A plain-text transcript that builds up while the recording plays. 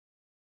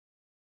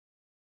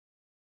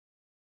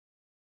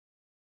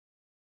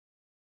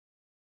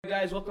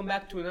guys, welcome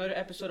back to another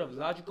episode of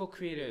Logical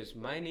Creators.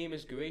 My name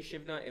is Girish,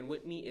 and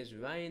with me is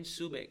Ryan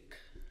Subik.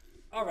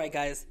 Alright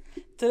guys,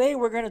 today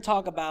we're going to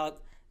talk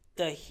about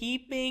the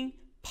heaping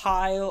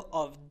pile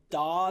of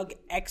dog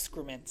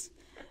excrement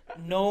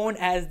known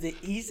as the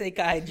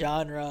Isekai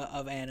genre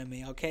of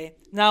anime, okay?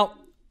 Now,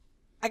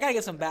 I gotta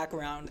get some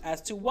background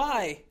as to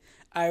why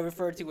I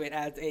refer to it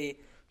as a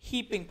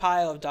heaping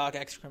pile of dog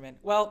excrement.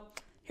 Well,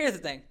 here's the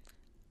thing.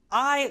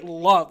 I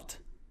loved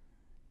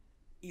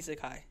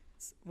Isekai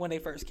when they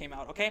first came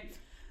out, okay?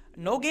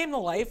 No Game No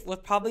Life was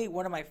probably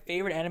one of my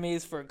favorite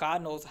animes for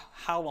God knows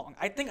how long.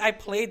 I think I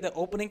played the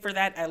opening for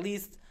that at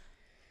least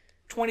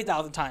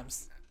 20,000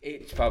 times.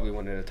 It's probably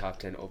one of the top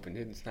 10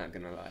 openings, not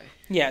gonna lie.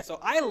 Yeah, so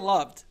I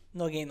loved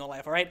No Game No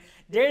Life, alright?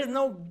 There's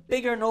no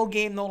bigger No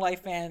Game No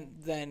Life fan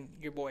than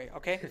your boy,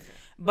 okay?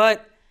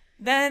 But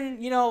then,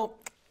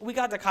 we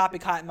got the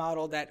copycat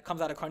model that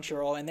comes out of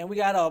Crunchyroll, and then we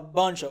got a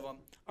bunch of them,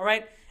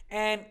 alright?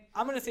 And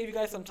I'm going to save you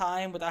guys some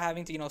time without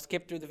having to,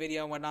 skip through the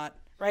video and whatnot,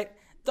 right?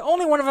 The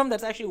only one of them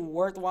that's actually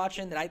worth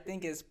watching that I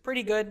think is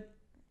pretty good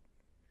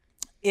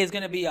is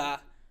going to be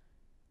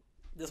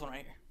this one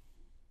right here.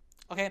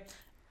 Okay?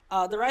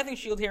 The Rising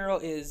Shield Hero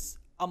is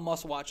a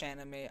must-watch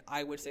anime.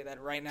 I would say that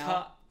right now.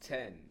 Top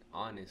 10.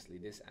 Honestly,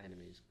 this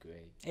anime is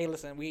great. Hey,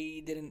 listen,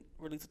 we didn't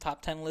release a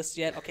top 10 list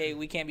yet. Okay,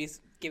 we can't be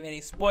giving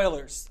any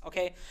spoilers.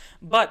 Okay?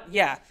 But,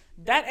 yeah,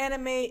 that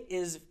anime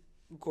is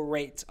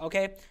great,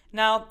 okay?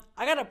 Now,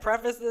 I gotta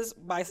preface this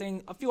by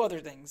saying a few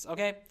other things,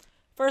 okay?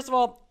 First of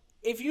all,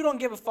 if you don't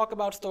give a fuck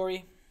about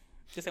story,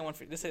 this ain't one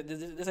for you. This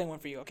ain't one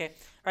for you, okay?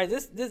 All right,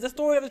 this the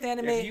story of this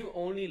anime. If you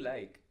only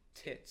like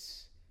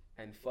tits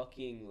and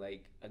fucking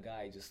like a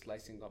guy just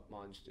slicing up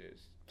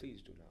monsters,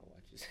 please do not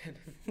watch this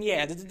anime.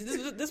 Yeah,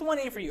 this one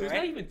ain't for you, There's right?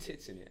 not even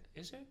tits in it,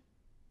 is there?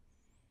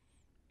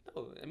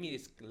 No, I mean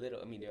it's little.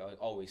 I mean there are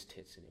always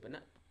tits in it, but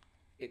not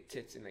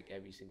tits in like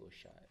every single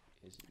shot.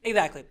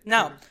 Exactly.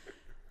 Now,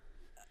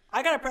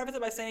 I gotta preface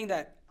it by saying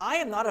that I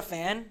am not a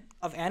fan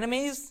of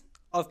animes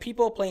of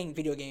people playing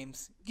video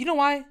games. Do you know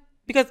why?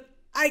 Because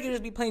I could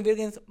just be playing video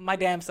games my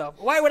damn self.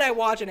 Why would I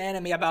watch an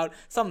anime about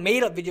some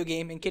made-up video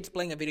game and kids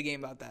playing a video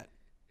game about that?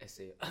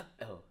 SAO.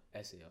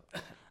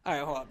 All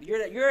right, hold up.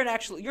 You're an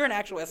actual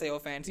SAO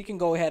fan, so you can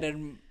go ahead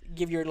and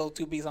give your little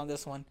 2 Bs on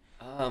this one.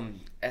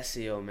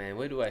 SAO, man,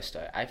 where do I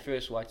start? I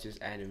first watched this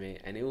anime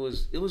and it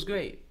was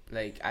great.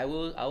 Like I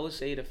will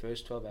say the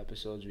first 12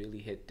 episodes really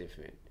hit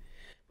different.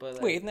 But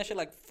wait, isn't that shit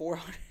like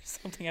 400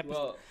 something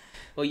episodes?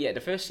 Well, yeah,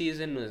 the first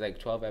season was like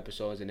 12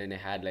 episodes, and then they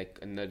had like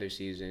another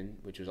season,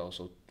 which was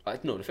also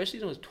no, the first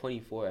season was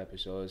 24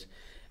 episodes,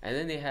 and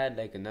then they had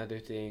like another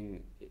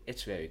thing.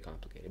 It's very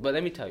complicated, but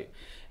let me tell you,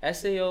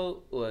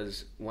 SAO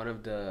was one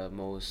of the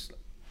most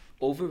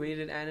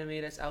overrated anime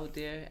that's out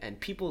there, and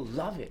people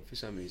love it for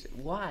some reason.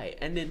 Why?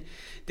 And then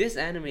this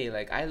anime,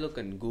 like I look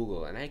on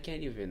Google and I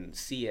can't even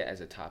see it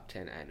as a top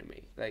 10 anime.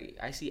 Like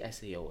I see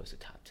SAO as a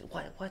top 10.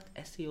 What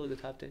SAO is a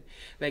top 10?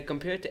 Like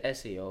compared to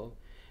SAO,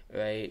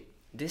 right?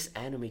 This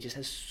anime just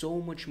has so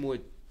much more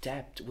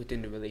depth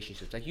within the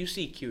relationships. Like you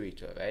see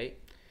Kirito, right?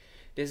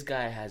 This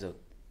guy has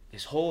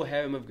his whole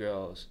harem of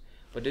girls,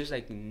 but there's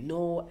like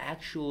no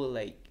actual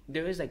like.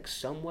 There is like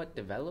somewhat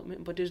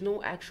development, but there's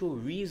no actual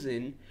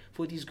reason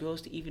for these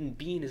girls to even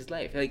be in his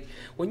life. Like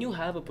when you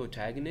have a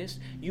protagonist,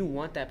 you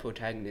want that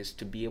protagonist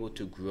to be able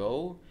to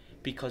grow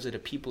because of the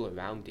people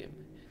around him.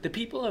 The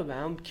people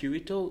around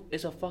Kirito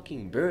is a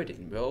fucking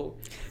burden, bro.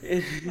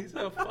 It's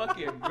a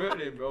fucking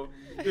burden, bro.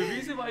 The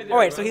reason why they're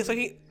alright, so you're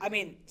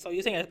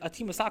saying a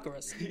team of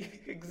Sakuras.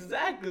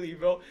 Exactly,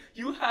 bro.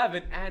 You have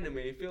an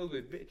anime filled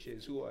with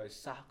bitches who are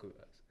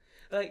Sakuras.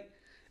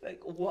 Like,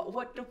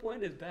 what the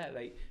point is that?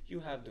 Like, you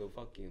have the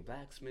fucking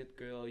blacksmith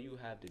girl, you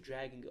have the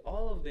dragon girl,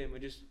 all of them are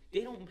just,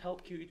 they don't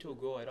help Kirito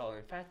grow at all.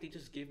 In fact, they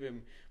just give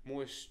him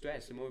more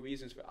stress and more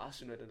reasons for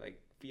Asuna to,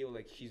 like, feel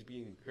like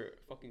her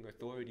fucking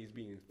authority is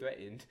being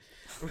threatened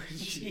when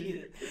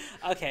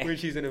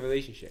she's in a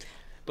relationship.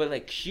 But,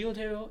 like, Shield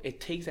Hero, it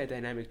takes that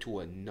dynamic to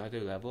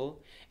another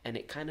level, and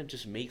it kind of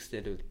just makes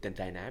the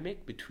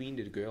dynamic between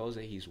the girls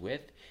that he's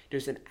with,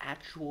 there's an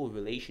actual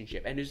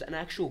relationship, and there's an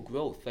actual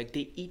growth. Like,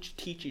 they each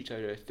teach each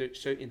other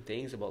certain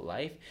things about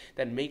life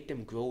that make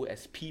them grow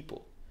as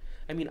people.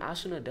 I mean,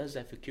 Asuna does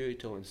that for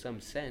Kirito in some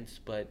sense,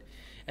 but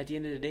at the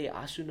end of the day,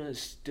 Asuna is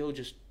still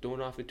just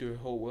thrown off into her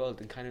whole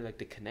world, and kind of like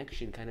the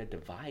connection kind of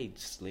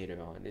divides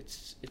later on.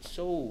 It's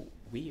so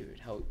weird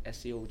how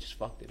SEO just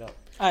fucked it up.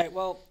 Alright,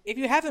 well, if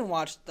you haven't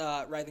watched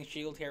Rising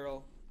Shield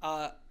Hero,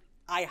 I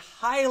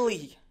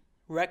highly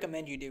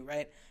recommend you do,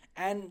 right?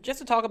 And just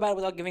to talk about it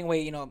without giving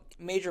away,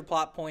 major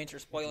plot points or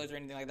spoilers or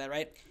anything like that,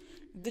 right?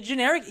 The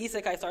generic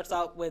isekai starts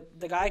out with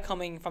the guy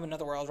coming from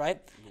another world, right?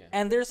 Yeah.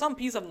 And there's some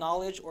piece of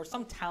knowledge or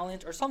some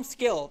talent or some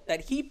skill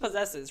that he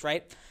possesses,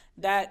 right?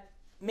 That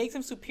makes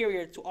him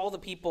superior to all the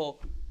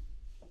people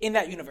in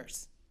that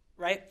universe,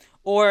 right?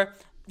 Or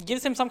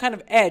gives him some kind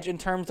of edge in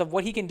terms of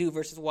what he can do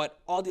versus what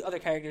all the other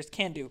characters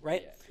can do,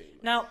 right? Yeah,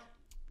 now,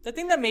 the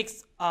thing that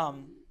makes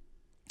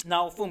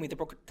Naofumi, the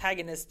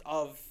protagonist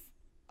of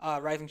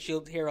Rising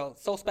Shield Hero,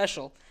 so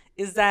special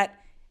is that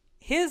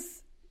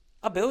his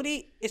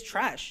ability is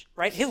trash,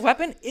 right? His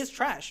weapon is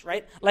trash,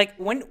 right? Like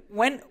when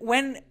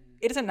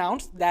it is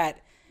announced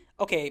that,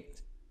 okay,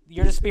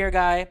 you're the spear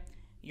guy,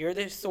 you're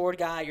the sword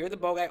guy, you're the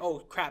bow guy. Oh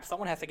crap!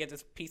 Someone has to get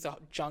this piece of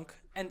junk,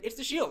 and it's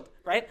the shield,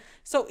 right?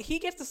 So he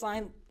gets to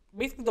sign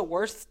basically the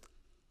worst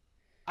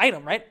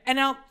item, right? And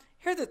now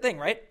here's the thing,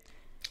 right?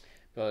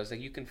 Bro, it's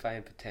like you can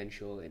find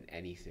potential in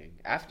anything.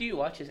 After you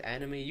watch this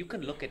anime, you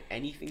can look at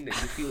anything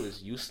that you feel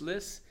is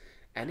useless,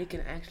 and it can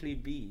actually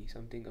be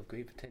something of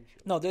great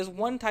potential. No, there's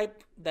one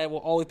type that will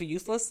always be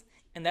useless,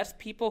 and that's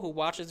people who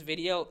watch this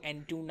video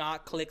and do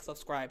not click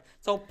subscribe.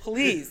 So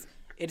please,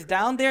 it's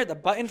down there. The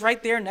button's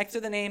right there next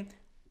to the name.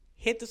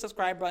 Hit the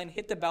subscribe button,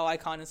 hit the bell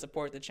icon, and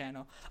support the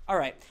channel. All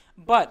right,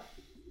 but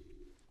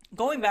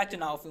going back to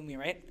Naofumi,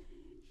 right?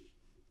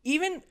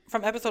 Even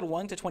from episode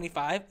 1 to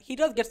 25, he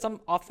does get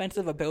some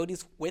offensive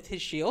abilities with his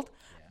shield,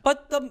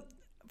 but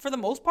for the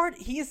most part,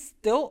 he is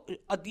still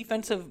a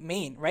defensive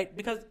main, right?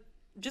 Because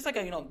just like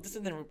this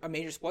isn't a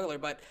major spoiler,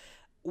 but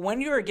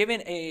when you're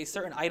given a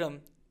certain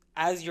item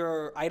as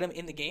your item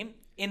in the game,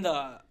 in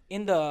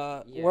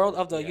the world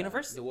of the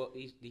universe, the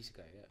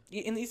Isekai,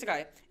 in the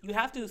Isekai, you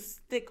have to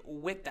stick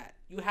with that.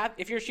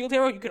 If you're a shield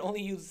hero, you can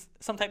only use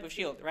some type of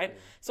shield, right? Yeah.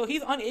 So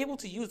he's unable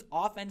to use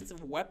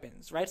offensive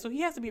weapons, right? So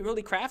he has to be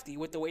really crafty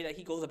with the way that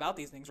he goes about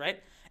these things,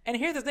 right? And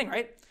here's the thing,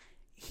 right?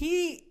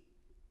 He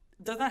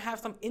does not have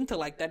some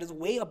intellect that is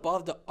way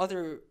above the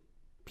other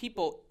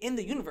people in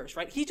the universe,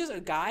 right? He's just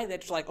a guy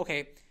that's like,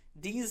 okay,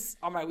 these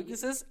are my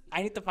weaknesses.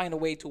 I need to find a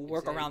way to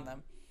work around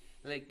them.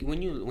 Like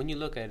when you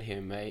look at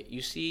him, right,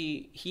 you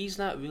see he's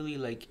not really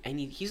like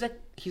he's like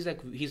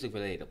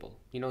relatable.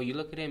 You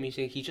look at him, you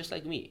say he's just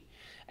like me,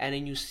 and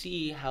then you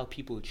see how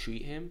people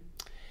treat him,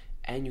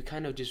 and you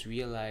kind of just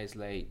realize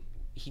like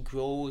he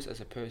grows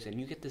as a person.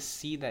 You get to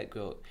see that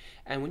growth,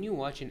 and when you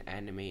watch an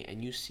anime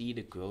and you see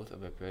the growth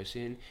of a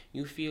person,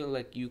 you feel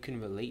like you can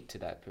relate to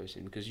that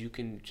person because you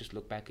can just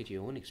look back at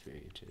your own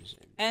experiences.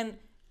 And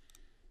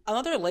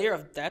another layer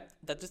of depth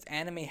that this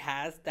anime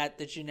has that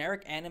the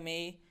generic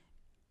anime,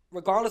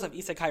 regardless of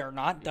isekai or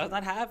not, does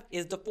not have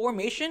is the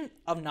formation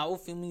of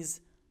Naofumi's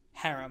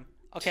harem.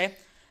 Okay?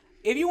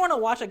 If you want to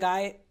watch a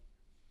guy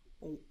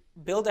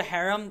build a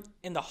harem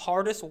in the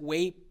hardest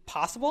way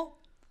possible,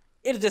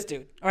 it's this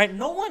dude. All right?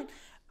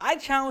 I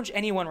challenge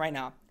anyone right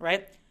now,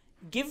 right?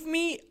 Give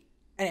me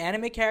an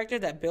anime character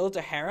that builds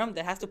a harem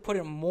that has to put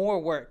in more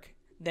work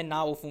than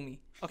Naofumi.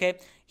 Okay?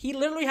 He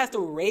literally has to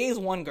raise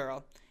one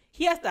girl.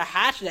 He has to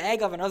hatch the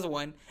egg of another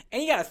one,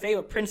 and you gotta save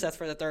a princess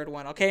for the third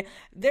one, okay?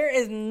 There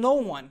is no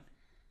one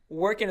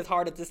working as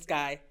hard as this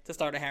guy to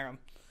start a harem.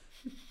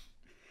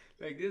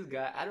 Like this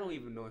guy, I don't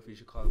even know if you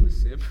should call him a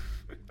simp.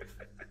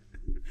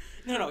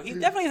 No, he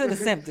definitely isn't a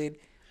simp, dude.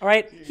 All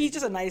right, he's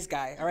just a nice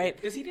guy. All right,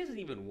 because he doesn't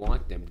even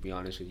want them, to be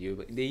honest with you.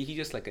 But he's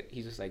just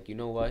like you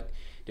know what?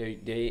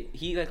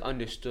 He like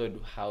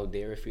understood how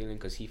they were feeling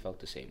because he felt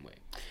the same way.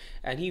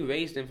 And he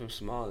raised them from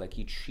small, like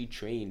he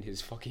trained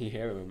his fucking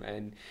harem,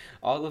 and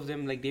all of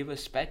them, like, they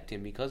respect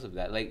him because of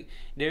that. Like,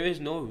 there is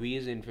no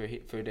reason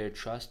for their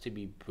trust to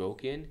be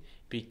broken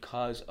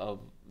because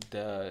of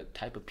the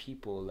type of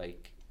people,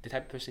 like, the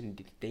type of person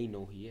they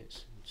know he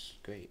is. It's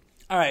great.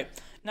 All right,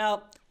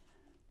 now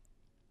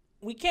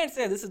we can't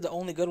say this is the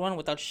only good one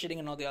without shitting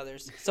on all the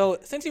others. So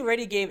since you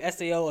already gave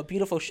SAO a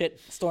beautiful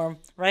shit storm,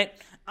 right?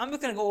 I'm just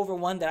gonna go over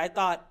one that I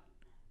thought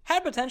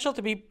had potential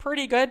to be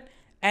pretty good,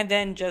 and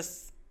then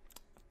just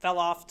fell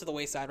off to the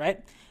wayside,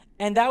 right?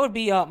 And that would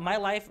be My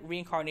Life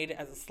Reincarnated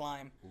as a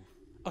Slime.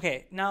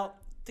 Okay, now,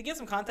 to give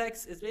some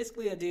context, it's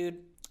basically a dude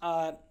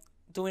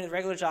doing his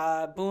regular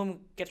job,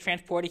 boom, gets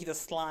transported, he's a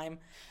slime.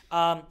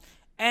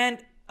 And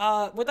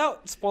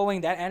without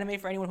spoiling that anime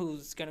for anyone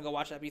who's going to go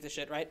watch that piece of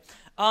shit, right?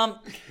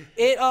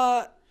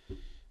 The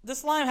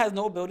slime has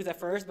no abilities at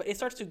first, but it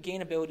starts to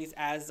gain abilities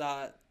as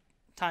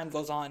time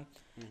goes on.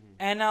 Mm-hmm.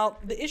 And now,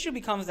 the issue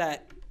becomes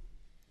that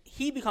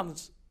he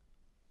becomes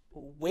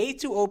way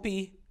too OP,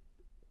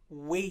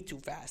 way too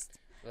fast.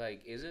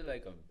 Like, is it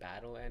like a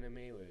battle anime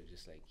where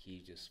just like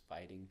he's just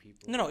fighting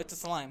people? No, it's a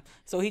slime.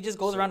 So he just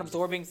goes around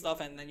absorbing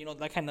stuff and then,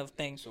 that kind of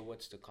thing. So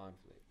what's the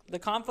conflict? The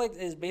conflict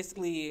is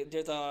basically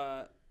there's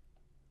a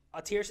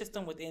tier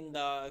system within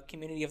the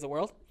community of the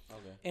world.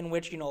 Okay. In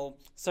which,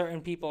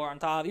 certain people are on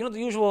top. The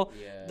usual,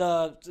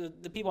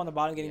 the people on the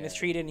bottom getting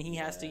mistreated, and he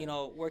has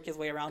to, work his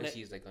way around it.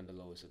 He's like on the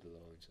lowest of the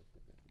low and stuff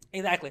like that.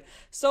 Exactly.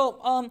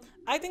 So,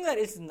 I think that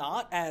it's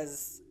not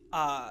as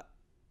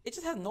it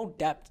just has no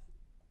depth,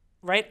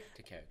 right?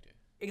 To character.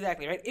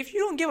 Exactly, right? If you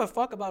don't give a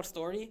fuck about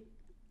story,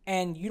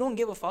 and you don't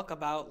give a fuck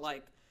about,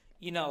 like,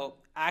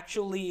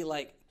 actually,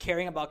 like,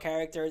 caring about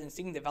characters and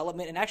seeing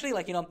development, and actually,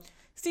 like,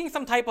 seeing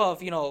some type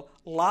of,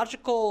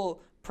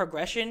 logical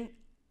progression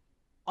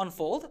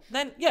unfold,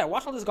 then, yeah,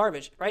 watch all this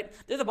garbage, right?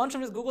 There's a bunch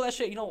of them, just Google that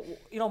shit, what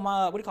do you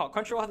call it?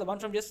 Crunchyroll has a bunch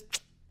of them,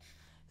 just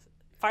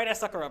fire that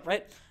sucker up,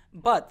 right?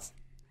 But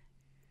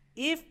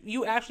if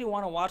you actually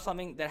want to watch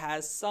something that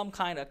has some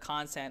kind of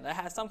content, that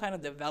has some kind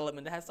of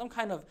development, that has some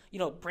kind of,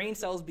 brain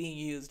cells being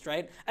used,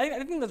 right?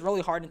 I think that's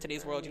really hard in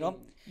today's world,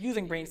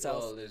 using brain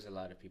cells. Well, there's a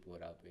lot of people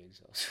without brain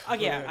cells. Oh,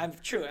 yeah, I'm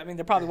true. I mean,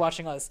 they're probably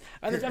watching us.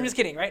 I'm just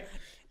kidding, right?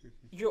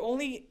 You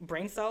only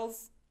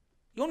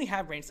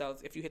have brain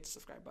cells if you hit the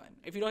subscribe button.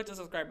 If you don't hit the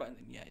subscribe button,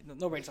 then yeah,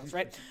 no brain cells,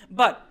 right?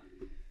 But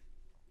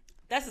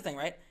that's the thing,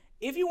 right?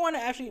 If you want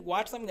to actually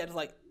watch something that is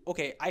like,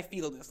 okay, I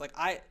feel this. Like,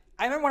 I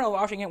remember when I was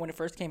watching it when it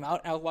first came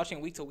out, and I was watching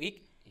it week to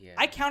week. Yeah.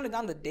 I counted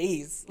down the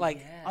days,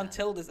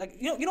 until this. Like,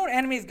 you know what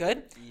anime is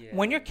good? Yeah.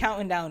 When you're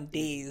counting down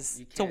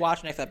days to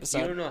watch next episode.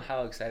 You don't know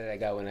how excited I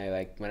got when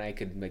I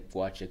could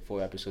watch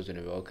 4 episodes in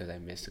a row because I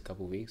missed a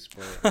couple weeks.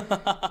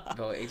 But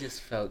bro, it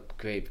just felt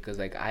great because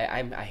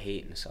I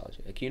hate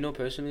nostalgia.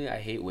 Personally, I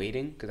hate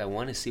waiting because I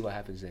want to see what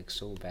happens next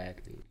so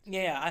badly.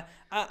 Yeah,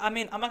 I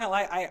mean, I'm not gonna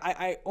lie.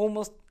 I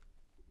almost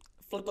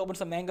flipped open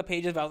some manga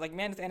pages, but I was like,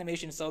 man, this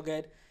animation is so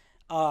good.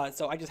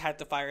 So I just had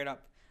to fire it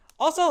up.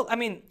 Also, I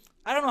mean,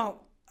 I don't know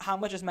how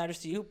much this matters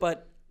to you,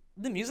 but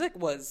the music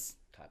was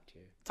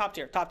top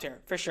tier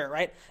for sure,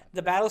 right?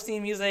 The battle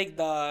scene music,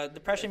 the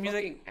depression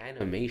music,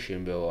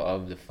 animation, bro,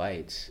 of the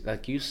fights.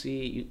 Like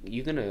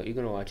you're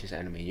gonna watch this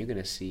anime, and you're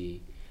gonna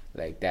see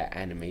that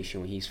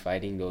animation when he's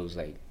fighting those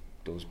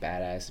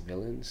badass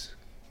villains.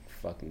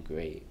 Fucking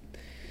great.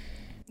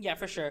 Yeah,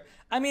 for sure.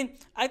 I mean,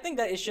 I think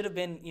that it should have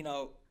been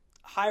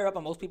higher up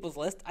on most people's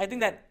list. I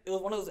think that it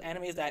was one of those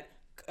animes that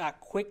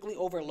quickly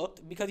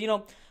overlooked because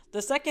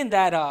the second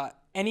that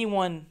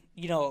anyone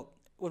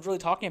was really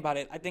talking about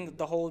it, I think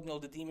the whole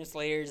the Demon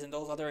Slayers and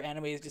those other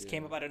animes just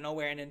came up out of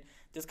nowhere and then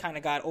just kind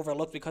of got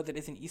overlooked because it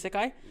isn't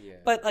isekai. Yeah.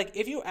 But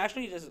if you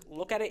actually just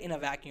look at it in a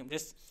vacuum,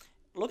 just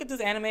look at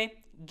this anime,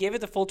 give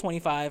it the full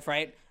 25,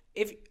 right?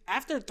 If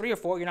after 3 or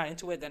 4 you're not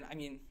into it, then I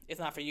mean it's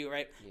not for you,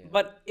 right? Yeah.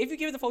 But if you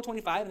give it the full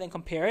 25 and then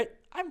compare it,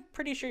 I'm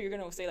pretty sure you're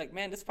gonna say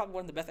man, this is probably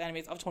one of the best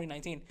animes of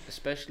 2019.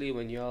 Especially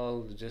when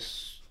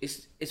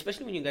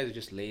especially when you guys are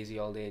just lazy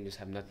all day and just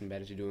have nothing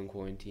better to do in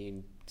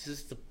quarantine. This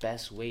is the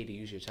best way to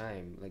use your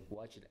time.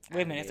 Watch it.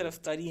 Wait a minute, instead of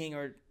studying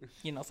or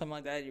something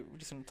like that, you're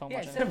just gonna talk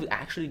about instead of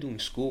actually doing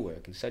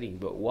schoolwork and studying,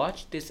 but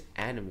watch this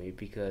anime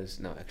because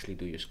actually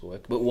do your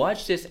schoolwork, but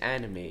watch this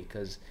anime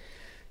because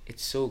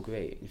it's so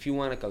great. If you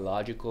want a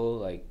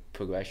logical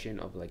progression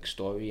of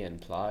story and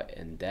plot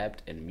and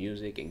depth and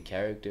music and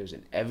characters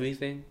and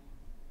everything,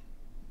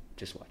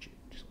 just watch it.